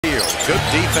Good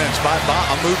defense by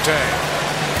Ba'amute.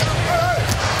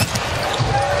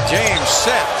 James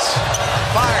sets,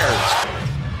 fires.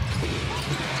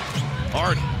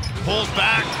 Harden pulls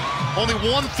back. Only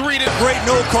 1-3 to great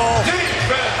no call.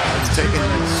 Taking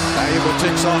valuable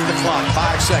ticks off the clock.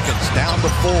 5 seconds. Down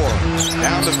to 4.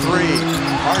 Down to 3.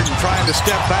 Harden trying to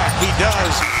step back. He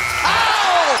does.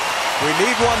 Ow! We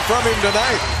need one from him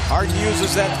tonight. Harden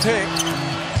uses that tick.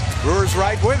 Brewers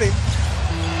right with him.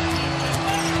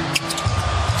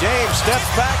 James steps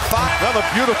back. Another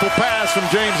beautiful pass from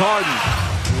James Harden.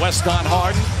 West on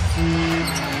Harden.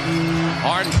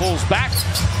 Harden pulls back.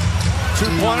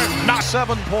 2-pointer, not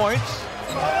 7 points.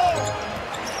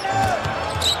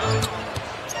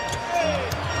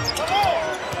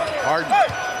 Harden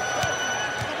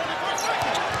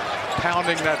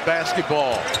pounding that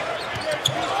basketball.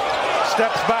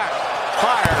 Steps back,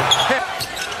 fires, hit.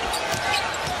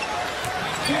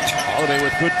 Holiday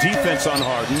with good defense on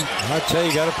Harden. I tell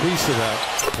you, got a piece of that.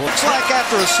 Looks like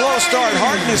after a slow start,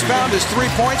 Harden has found his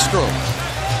three-point stroke.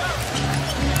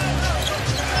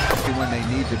 When they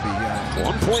need to be.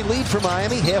 1-point lead for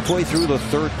Miami halfway through the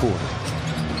third quarter.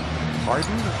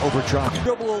 Harden over Chalk.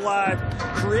 Dribble alive,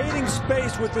 creating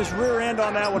space with his rear end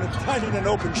on that one and finding an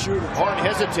open shooter. Harden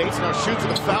hesitates, now shoots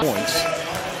the foul. Points.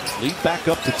 Lead back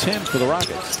up to 10 for the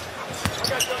Rockets.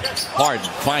 Harden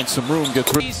finds some room,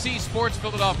 gets through. ABC Sports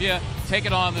Philadelphia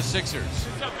taking on the Sixers.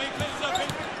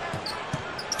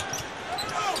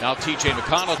 Now T.J.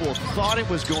 McConnell Thought it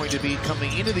was going to be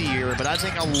coming into the year, but I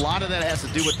think a lot of that has to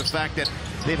do with the fact that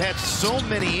they've had so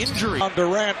many injuries. On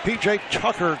Durant, P.J.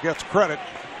 Tucker gets credit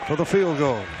for the field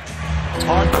goal.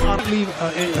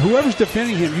 Whoever's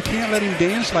defending him, you can't let him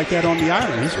dance like that on the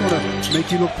island. He's going to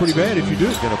make you look pretty bad if you do.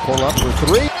 He's going to pull up for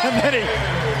 3. And then he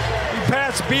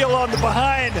passed Beal on the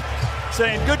behind,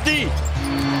 saying, good D.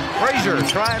 Frazier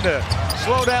trying to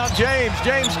slow down James.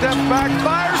 James steps back,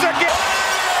 fires again.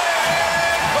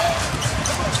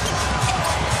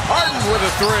 Harden with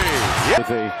a 3. Yep.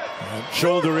 With a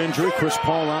shoulder injury, Chris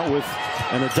Paul out with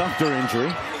an adductor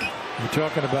injury. You're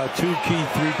talking about 2 key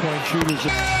three-point shooters.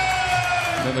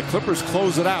 And the Clippers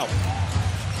close it out.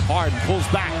 Harden pulls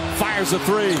back, fires a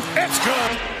 3. It's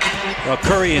good.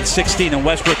 Curry at 16 and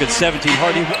Westbrook at 17.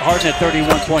 Harden at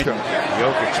 31 points.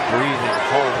 Jokic breathing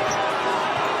hard.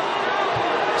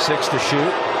 6 to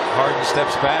shoot. Harden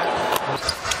steps back.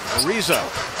 Ariza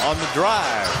on the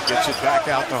drive. Gets it back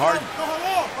out to Harden.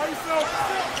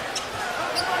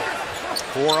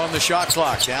 4 on the shot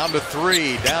clock. Down to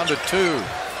 3. Down to 2.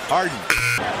 Harden.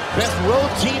 Best road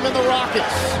team in the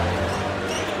Rockets.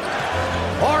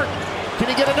 Harden. Can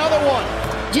he get another one?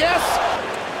 Yes.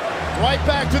 Right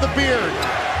back to the beard.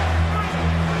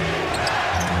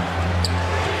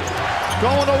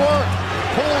 Going to work.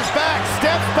 Pulls back.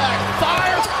 Steps back.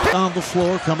 Fires. On the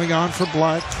floor, coming on for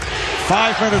Black.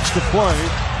 5 minutes to play.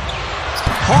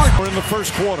 Harden in the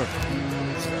first quarter.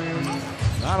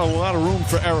 Not a lot of room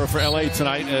for error for LA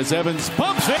tonight as Evans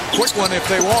pumps it. Quick one if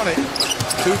they want it.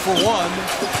 2 for 1.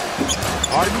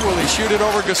 Harden, will he shoot it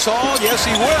over Gasol? Yes,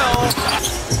 he will.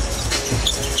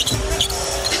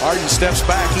 Harden steps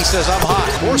back. He says, I'm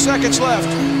hot. 4 seconds left.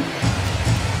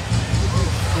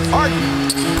 Harden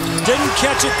Didn't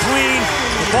catch it clean.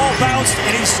 The ball bounced,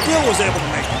 and he still was able to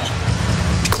make it.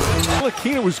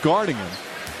 Lakina was guarding him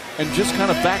and just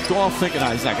kind of backed off thinking,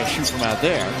 he's not going to shoot from out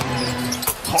there.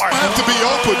 Harden have to be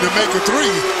open to make a 3.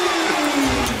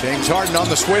 James Harden on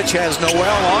the switch has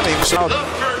Noel on him. So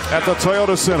at the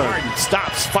Toyota Center. Harden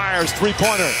stops, fires,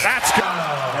 3-pointer. That's good.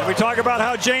 And we talk about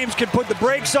how James can put the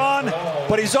brakes on,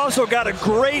 but he's also got a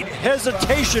great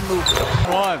hesitation move.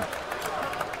 1.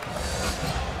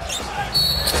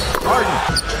 Harden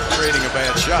creating a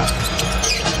bad shot.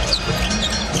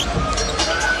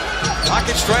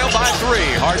 Rockets trail by 3.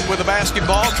 Harden with the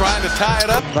basketball, trying to tie it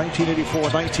up.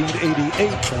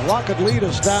 1984-1988. The Rocket lead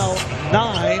is now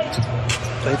 9.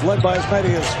 They've led by as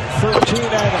many as 13.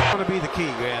 That's going to be the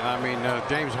key, man. I mean,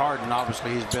 James Harden,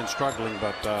 obviously, he's been struggling,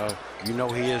 but you know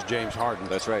he is James Harden.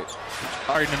 That's right.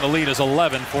 Harden in the lead is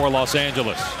 11 for Los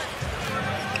Angeles.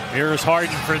 Here's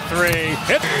Harden for 3.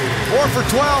 Hit. 4 for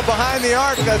 12 behind the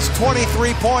arc. That's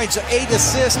 23 points, 8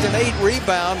 assists, and 8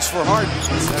 rebounds for Harden.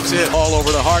 That's it. All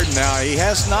over to Harden now. He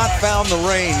has not found the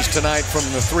range tonight from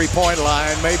the three-point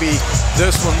line. Maybe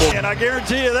this one will. And I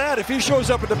guarantee you that if he shows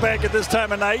up at the bank at this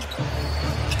time of night.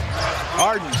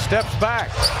 Harden steps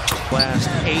back. Last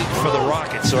 8 for the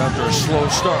Rockets, so after a slow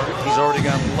start, he's already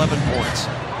got 11 points.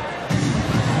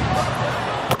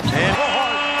 And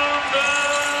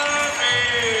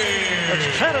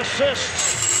that's 10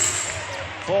 assists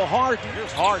for Harden.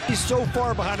 Here's Harden. He's so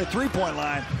far behind the three-point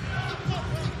line.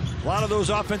 A lot of those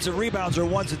offensive rebounds are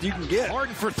ones that you can get.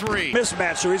 Harden for three.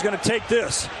 Mismatch, so he's going to take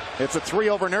this. It's a three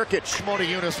over Nurkic. Shimona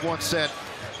Yunus once said,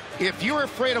 if you're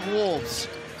afraid of wolves,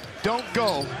 don't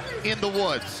go in the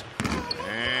woods.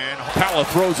 And Pella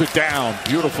throws it down.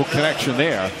 Beautiful connection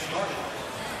there.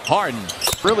 Harden.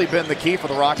 Really been the key for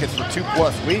the Rockets for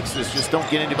 2+ weeks is just don't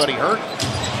get anybody hurt.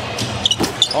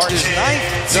 His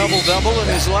ninth double-double in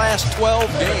his last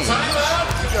 12 games.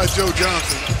 You got Joe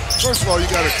Johnson. First of all, you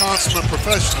got a consummate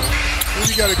professional. Then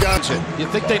you got a guy. You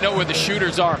think they know where the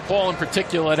shooters are? Paul in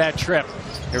particular, that trip.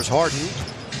 Here's Harden.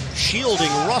 Shielding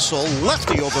Russell,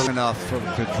 lefty over enough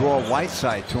to draw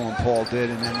Whiteside to him. Paul did,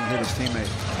 and then he hit his teammate.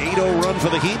 8-0 run for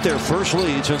the Heat, their first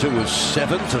lead since it was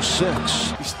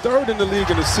 7-6. He's third in the league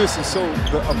in assists, and so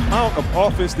the amount of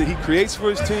offense that he creates for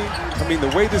his team, I mean, the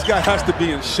way this guy has to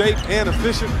be in shape and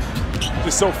efficient,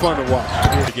 it's so fun to watch.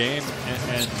 The game,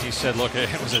 and he said, look, it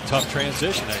was a tough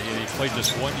transition. He played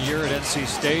just 1 year at NC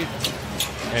State,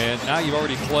 and now you've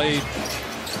already played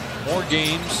more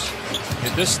games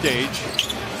at this stage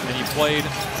than you played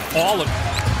all of them.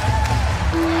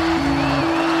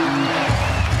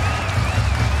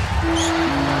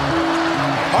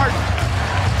 Harden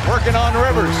working on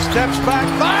Rivers, steps back,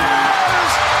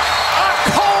 fires! A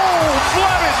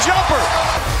cold-blooded jumper!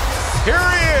 Here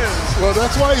he is! Well,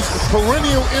 that's why he's a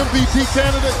perennial MVP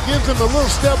candidate. Gives him a little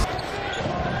step.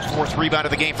 Fourth rebound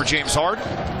of the game for James Harden.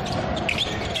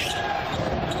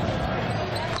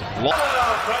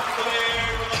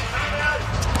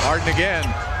 Harden again.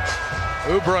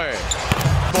 Oubre.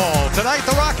 Ball. Tonight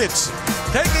the Rockets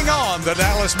taking on the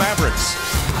Dallas Mavericks.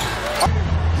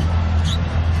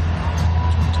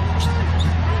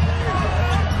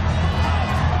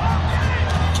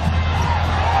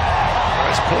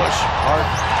 Nice push. Harden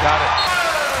got it.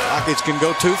 Rockets can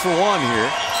go 2 for 1 here.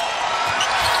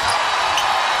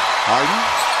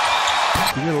 Harden.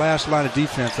 In your last line of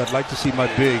defense, I'd like to see my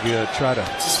big try to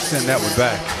send that one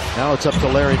back. Now it's up to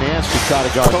Larry Nance to try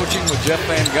to guard. Coaching with Jeff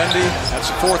Van Gundy. That's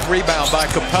the fourth rebound by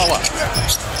Capella.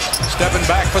 Stepping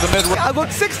back for the mid-range. I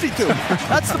look 62.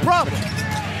 That's the problem.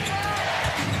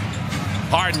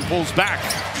 Harden pulls back.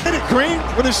 Hit it, Green,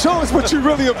 but it shows what you're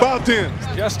really about then.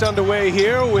 Just underway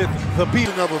here with the beat.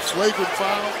 Of a flagrant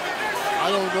foul.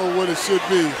 I don't know what it should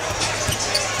be.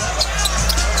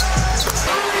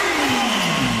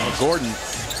 Gordon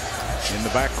in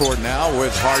the backcourt now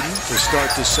with Harden to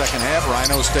start the second half.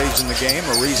 Rhino stays in the game.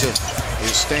 Ariza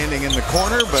is standing in the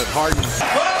corner, but Harden,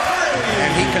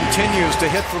 and he continues to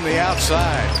hit from the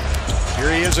outside. Here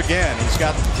he is again. He's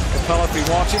got Capella if he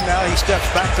wants him. Now he steps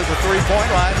back to the three-point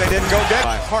line. They didn't go get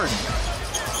by Harden.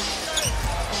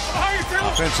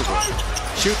 Offensively.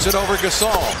 Shoots it over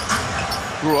Gasol.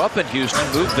 Grew up in Houston,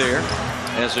 moved there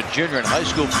as a junior in high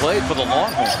school, played for the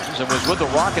Longhorns, and was with the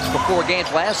Rockets before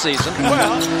games last season.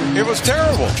 Well, it was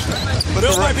terrible. But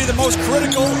Bill might be the most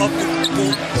critical of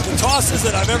the tosses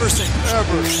that I've ever seen.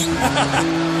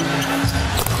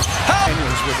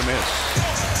 Daniels with a miss.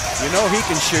 You know he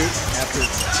can shoot after a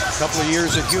couple of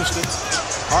years at Houston.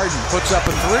 Harden puts up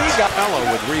a three. Got Ella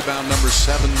with rebound number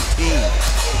 17.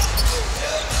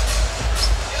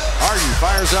 Harden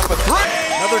fires up a three.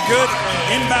 Another good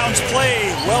inbounds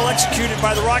play, well executed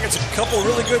by the Rockets. A couple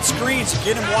really good screens to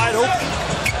get him wide open.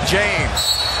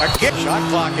 James, again. Shot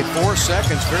clock at 4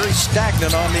 seconds. Very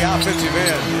stagnant on the offensive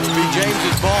end. It'll be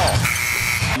James's ball.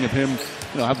 Of him,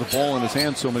 have the ball in his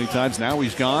hand so many times. Now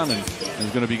he's gone, and he's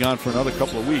going to be gone for another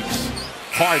couple of weeks.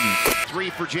 Harden.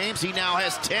 3 for James. He now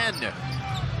has 10.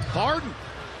 Harden.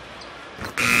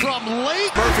 From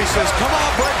late. Murphy says, come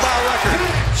on, break my record.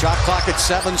 Shot clock at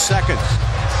 7 seconds.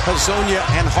 Hazonia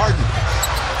and Harden.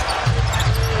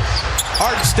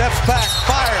 Harden steps back,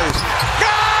 fires. Go!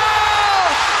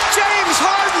 James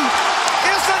Harden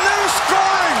is the new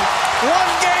scoring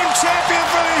one-game champion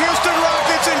for the Houston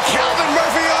Rockets, and Calvin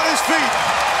Murphy on his feet.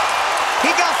 He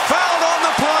got fouled on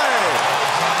the play.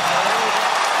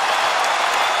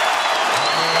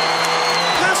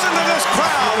 Listen to this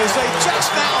crowd as they just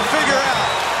now figure out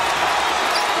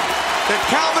that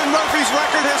Calvin Murphy's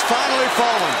record has finally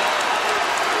fallen.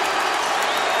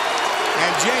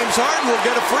 And James Harden will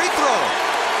get a free throw.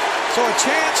 So a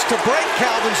chance to break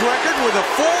Calvin's record with a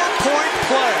 4-point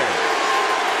play.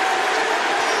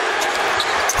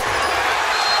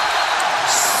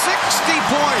 60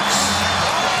 points.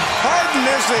 Harden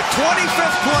is the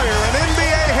 25th player in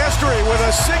NBA history with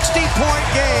a 60-point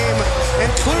game,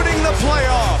 including the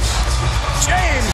playoffs. James.